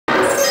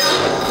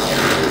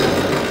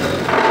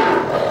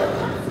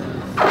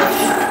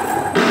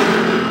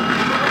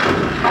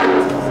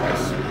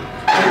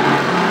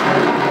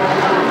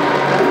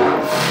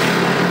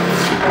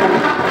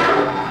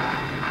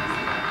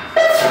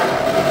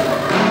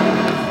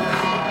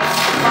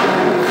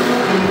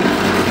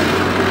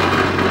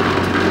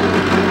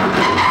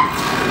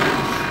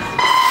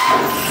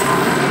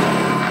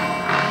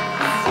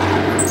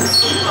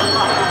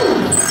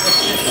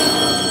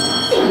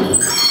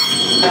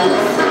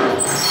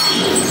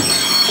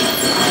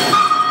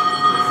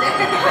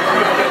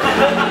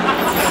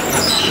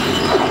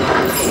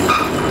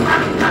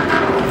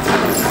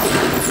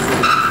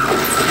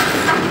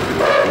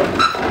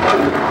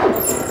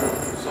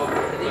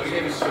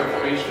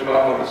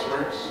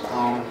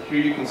Here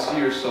you can see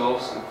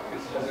yourselves.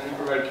 It has an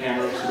infrared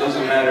camera, so it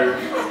doesn't matter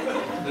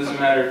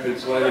if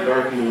it's light or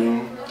dark in the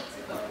room.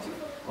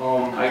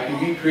 I can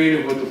be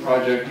creative with the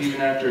project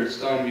even after it's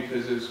done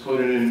because it's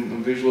coded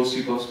in Visual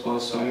C++,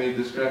 so I made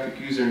this graphic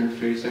user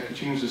interface. I can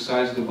change the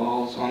size of the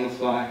balls on the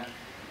fly.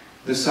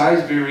 The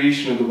size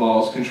variation of the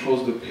balls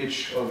controls the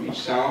pitch of each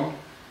sound,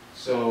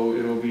 so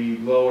it'll be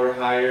lower,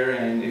 higher,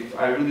 and if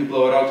I really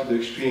blow it out to the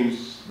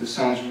extremes, the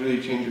sounds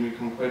really change and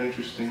become quite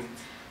interesting.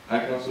 I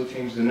can also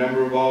change the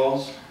number of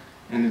balls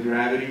and the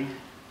gravity.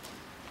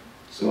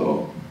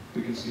 So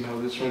we can see how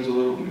this runs a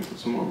little. Let me put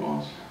some more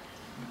balls.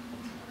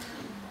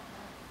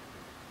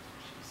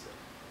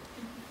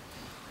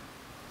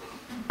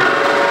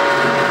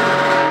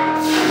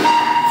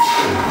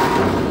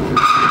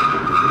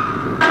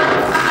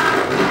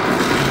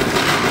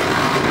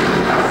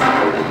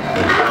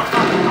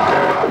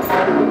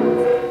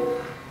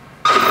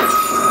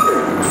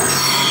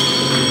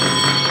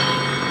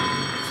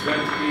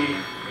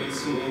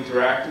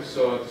 Interactive,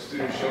 so at the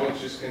student show it's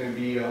just going to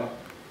be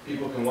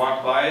people can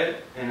walk by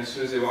it, and as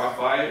soon as they walk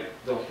by it,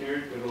 they'll hear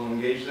it, it'll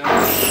engage them,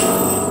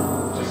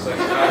 just like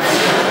that.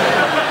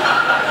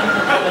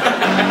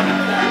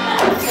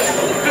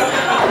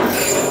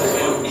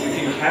 So you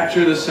can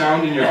capture the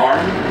sound in your arm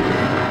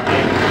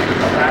and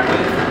track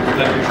it,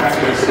 like you're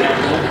tracking a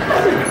sample.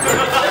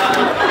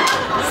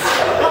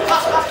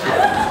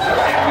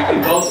 And we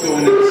can both go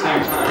in at the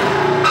same time.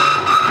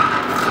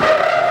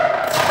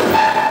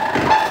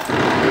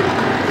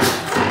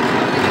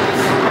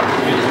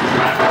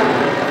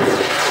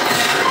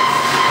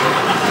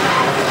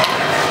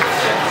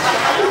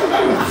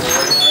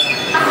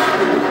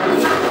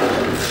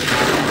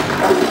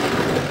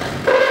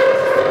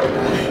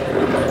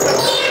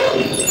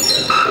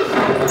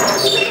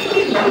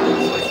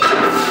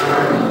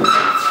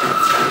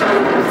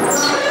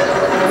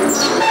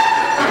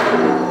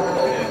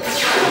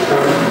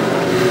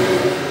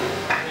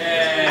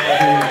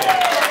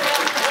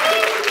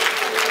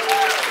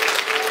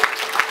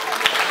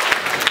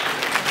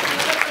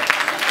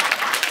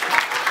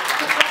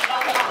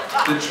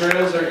 The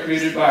trails are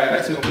created by,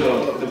 I took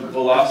the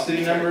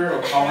velocity number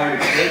of how high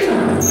it's hit,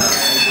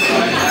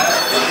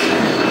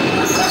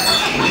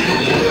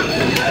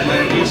 and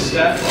then each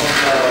step of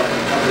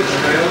the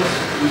trails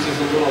loses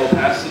a little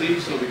opacity,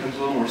 so it becomes a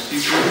little more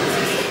see-through.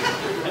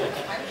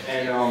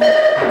 And the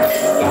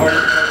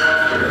hardest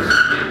part is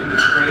making the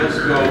trails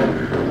go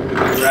with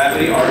the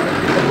gravity arc.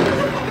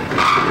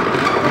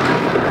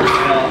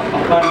 And a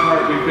fun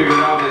part we figured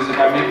out is if I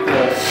make the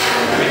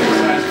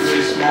size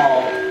really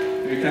small,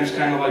 it becomes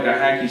kind of like a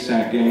hacky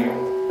sack game.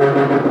 Let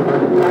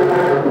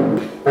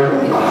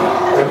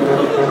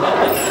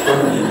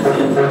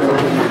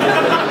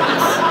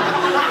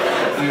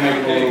me make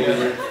it a little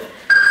bigger.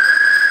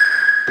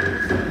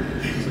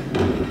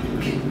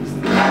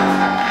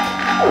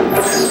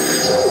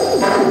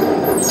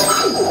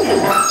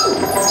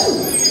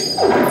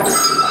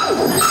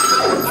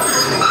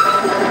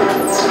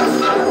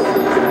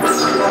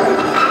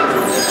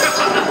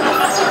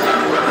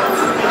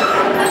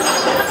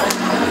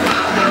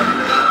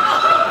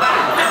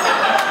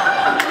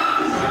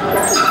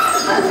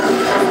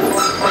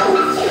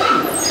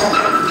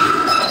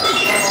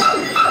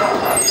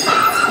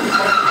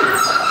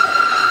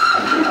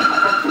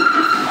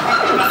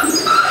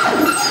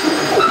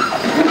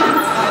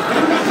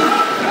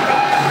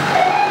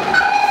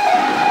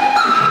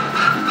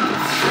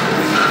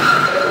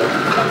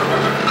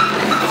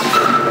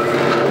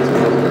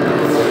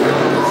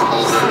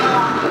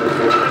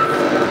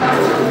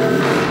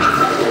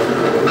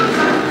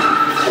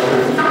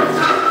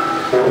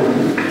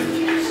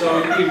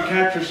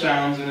 Capture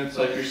sounds, and it's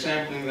like you're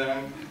sampling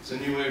them. It's a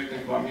new way to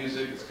think about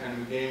music. It's kind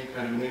of a game,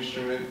 kind of an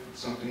instrument.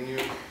 It's something new.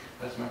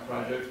 That's my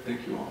project.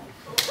 Thank you all.